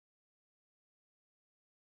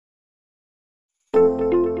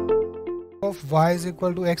Of y is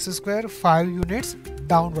equal to x square 5 units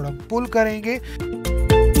downward हम पुल करेंगे।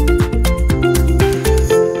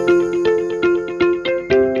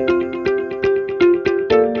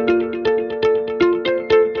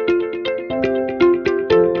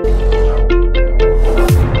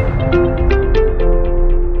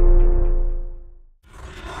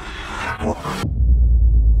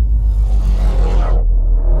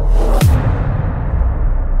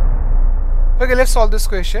 Okay, let's solve this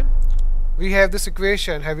question. We have this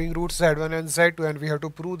equation having roots z1 and z2, and we have to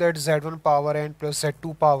prove that z1 power n plus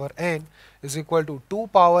z2 power n is equal to 2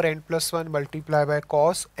 power n plus 1 multiplied by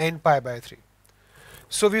cos n pi by 3.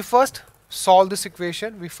 So we first solve this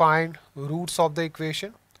equation. We find roots of the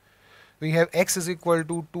equation. We have x is equal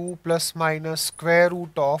to 2 plus minus square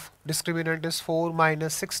root of discriminant is 4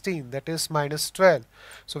 minus 16, that is minus 12.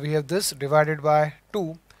 So we have this divided by 2.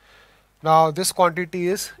 Now this quantity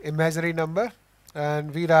is imaginary number,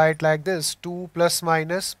 and we write like this: 2 plus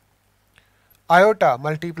minus iota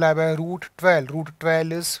multiplied by root 12. Root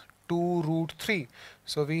 12 is 2 root 3.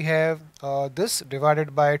 So we have this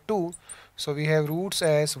divided by 2. So we have roots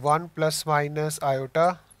as 1 plus minus iota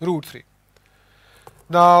root 3.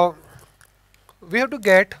 Now we have to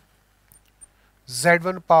get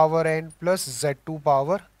z1 power n plus z2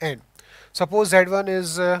 power n. Suppose z1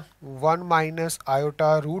 is 1 minus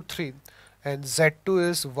iota root 3 and z2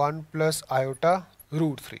 is 1 plus iota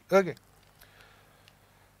root 3. Okay.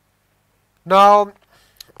 Now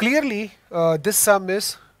clearly this sum is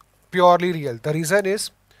purely real. The reason is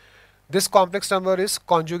this complex number is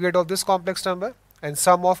conjugate of this complex number, and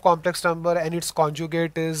sum of complex number and its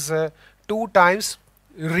conjugate is 2 times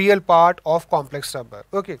real part of complex number.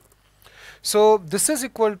 Okay. So this is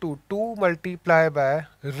equal to 2 multiplied by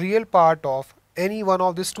real part of any one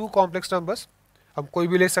of these two complex numbers. हम कोई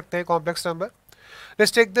भी ले सकते हैं complex number.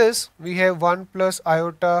 Let's take this. We have 1 plus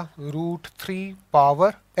iota root 3 power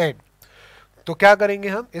n. तो क्या करेंगे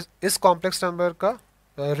हम इस complex number का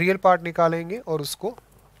real part निकालेंगे और उसको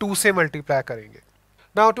 2 से multiply करेंगे.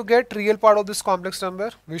 Now to get real part of this complex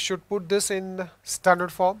number, we should put this in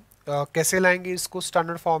standard form. कैसे लाएंगे इसको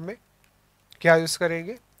standard form में? क्या यूज़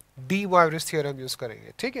करेंगे? डी मोइव्रे's थ्योरम यूज़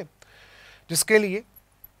करेंगे. ठीक है, जिसके लिए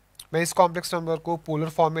मैं इस कॉम्प्लेक्स नंबर को पोलर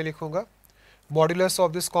फॉर्म में लिखूंगा. Modulus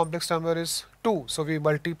of this complex number is 2, so we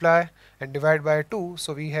multiply and divide by 2.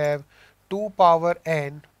 So we have 2 power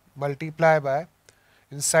n multiplied by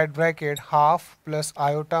inside bracket half plus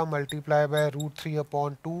iota multiplied by root 3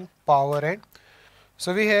 upon 2 power n.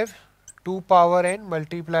 So we have 2 power n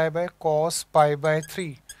multiplied by cos pi by 3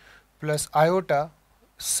 plus iota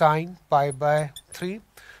sin pi by 3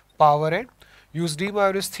 power n. Use de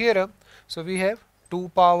Moivre's theorem. So we have 2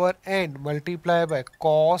 power n multiplied by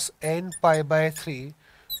cos n pi by 3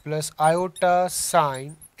 plus iota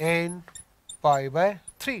sin n pi by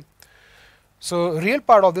 3. So real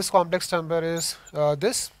part of this complex number is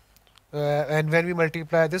this, and when we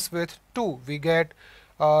multiply this with 2, we get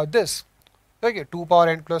this. Okay, 2 power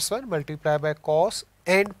n plus 1 multiplied by cos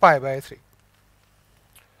n pi by 3.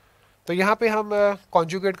 तो यहाँ पे हम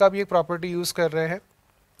conjugate का भी एक property use कर रहे हैं.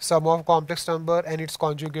 Sum of complex number and its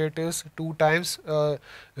conjugate is 2 times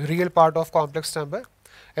real part of complex number.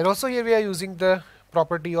 And also here we are using the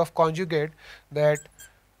property of conjugate, that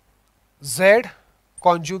z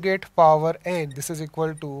conjugate power n, this is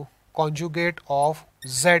equal to conjugate of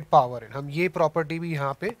z power n. हम ये property भी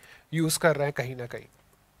यहाँ पे use कर रहे हैं कहीं ना कहीं.